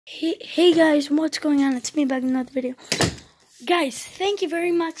Hey guys, what's going on? It's me back in another video. Guys, thank you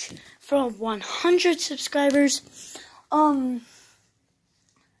very much for 100 subscribers.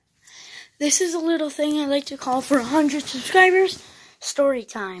 This is a little thing I like to call for 100 subscribers, story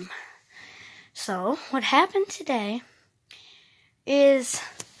time. So, what happened today is,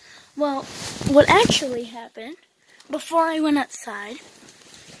 well, what actually happened before I went outside.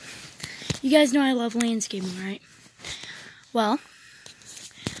 You guys know I love landscaping, right? Well,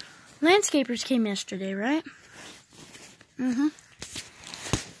 landscapers came yesterday, right?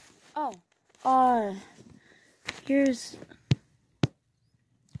 Here's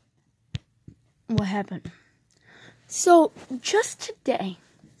what happened. So, just today,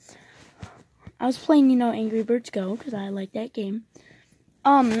 I was playing, Angry Birds Go, because I like that game.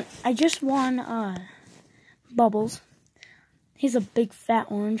 I just won, Bubbles. He's a big fat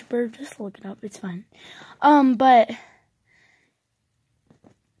orange bird. Just look it up, it's fine. But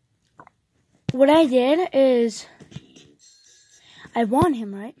what I did is, I won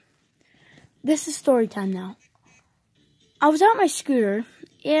him, right? This is story time now. I was on my scooter,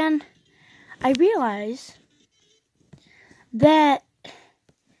 and I realized that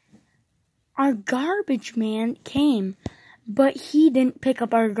our garbage man came, but he didn't pick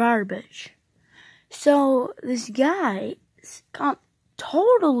up our garbage. So, this guy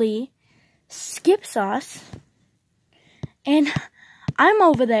totally skips us, and I'm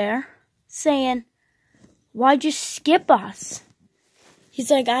over there saying, why'd you skip us? He's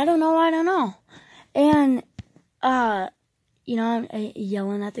like, I don't know. And, I'm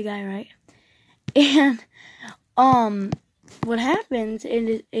yelling at the guy, right? And, what happens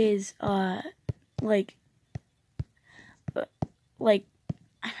is, I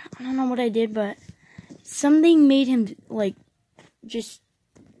don't know what I did, but something made him, just,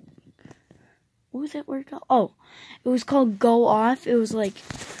 what was that word called? Oh, it was called go off. It was like,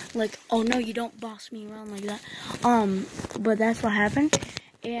 oh no, you don't boss me around like that. But that's what happened.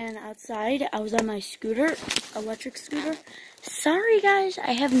 And outside, I was on my scooter, electric scooter. Sorry guys,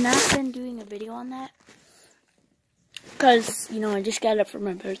 I have not been doing a video on that. Because, I just got it for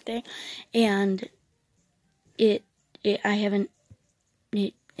my birthday. And I haven't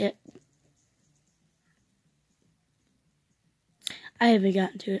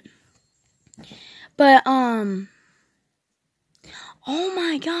gotten to it. But, oh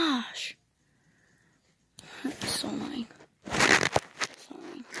my gosh. That's so annoying.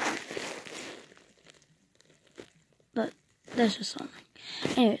 Sorry. But, that's just so annoying.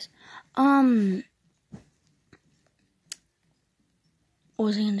 Anyways, what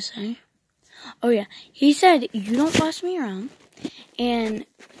was I gonna say? Oh yeah, he said, you don't boss me around. And,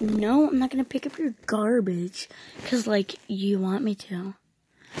 no, I'm not gonna pick up your garbage. Because, you want me to.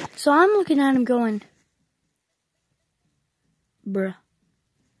 So I'm looking at him going, bruh.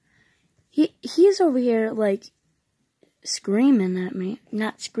 He's over here, screaming at me.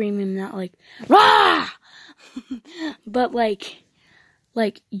 Not screaming, not rah! But,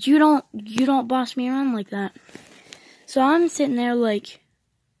 you don't boss me around like that. So I'm sitting there,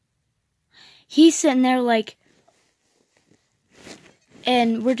 he's sitting there,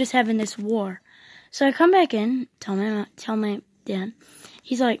 and we're just having this war. So I come back in, tell my dad.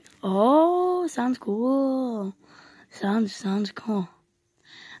 He's like, oh, sounds cool. Sounds cool.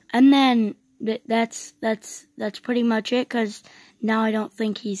 And then that's pretty much it, because now I don't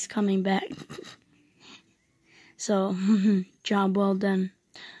think he's coming back. So, job well done.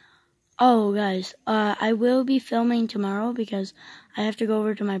 Oh, guys, I will be filming tomorrow because I have to go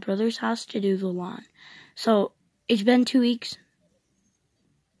over to my brother's house to do the lawn. So, it's been 2 weeks.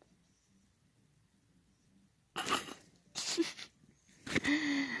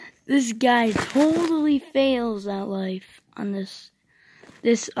 This guy totally fails at life on this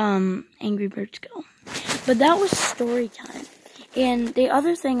Angry Birds Go. But that was story time. And the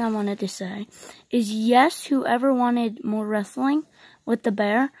other thing I wanted to say is, yes, whoever wanted more wrestling with the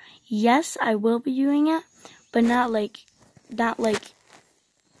bear, yes, I will be doing it, but not like, oh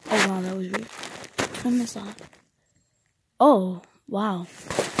wow, that was weird. Turn this off. Oh, wow.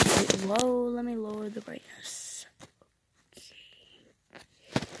 Wait, whoa, let me lower the brightness. Okay.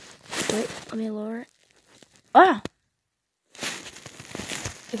 Wait, let me lower it. Ah!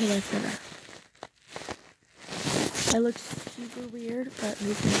 Okay, that's better. I look super weird, but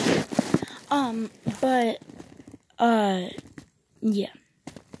yeah.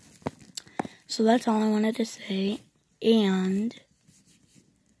 So that's all I wanted to say, and,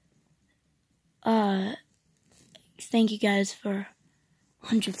 thank you guys for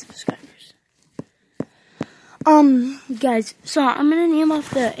 100 subscribers. Guys, so I'm gonna name off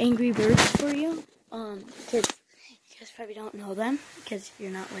the Angry Birds for you, because you guys probably don't know them because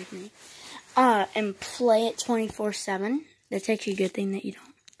you're not like me. And play it 24/7. That's actually a good thing that you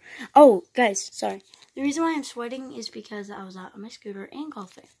don't. Oh, guys, sorry. The reason why I'm sweating is because I was out on my scooter and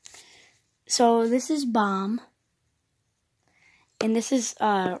golfing. So this is Bomb. And this is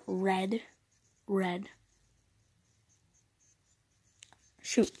Red.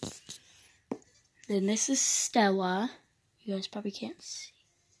 Shoot. Then this is Stella. You guys probably can't see.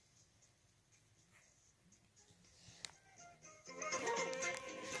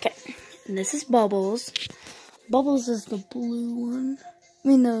 Okay. And this is Bubbles. Bubbles is the blue one. I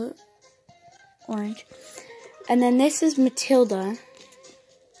mean the orange. And then this is Matilda.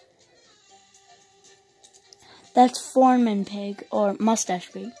 That's Foreman Pig, or Mustache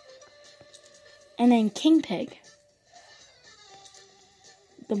Pig. And then King Pig.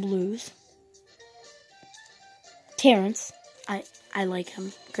 The blues. Terrence. I like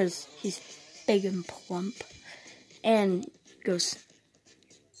him because he's big and plump. And goes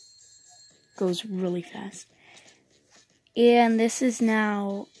really fast. And this is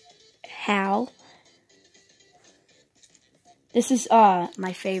now Hal. This is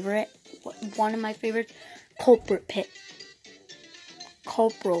my favorite. One of my favorites. Culprit Pig.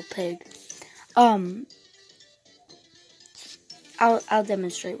 I'll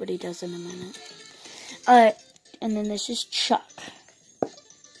demonstrate what he does in a minute. And then this is Chuck.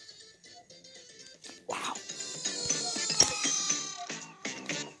 Wow.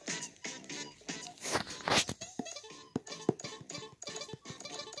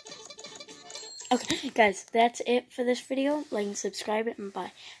 Okay, guys, that's it for this video. Like and subscribe it, and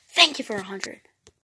bye. Thank you for 100.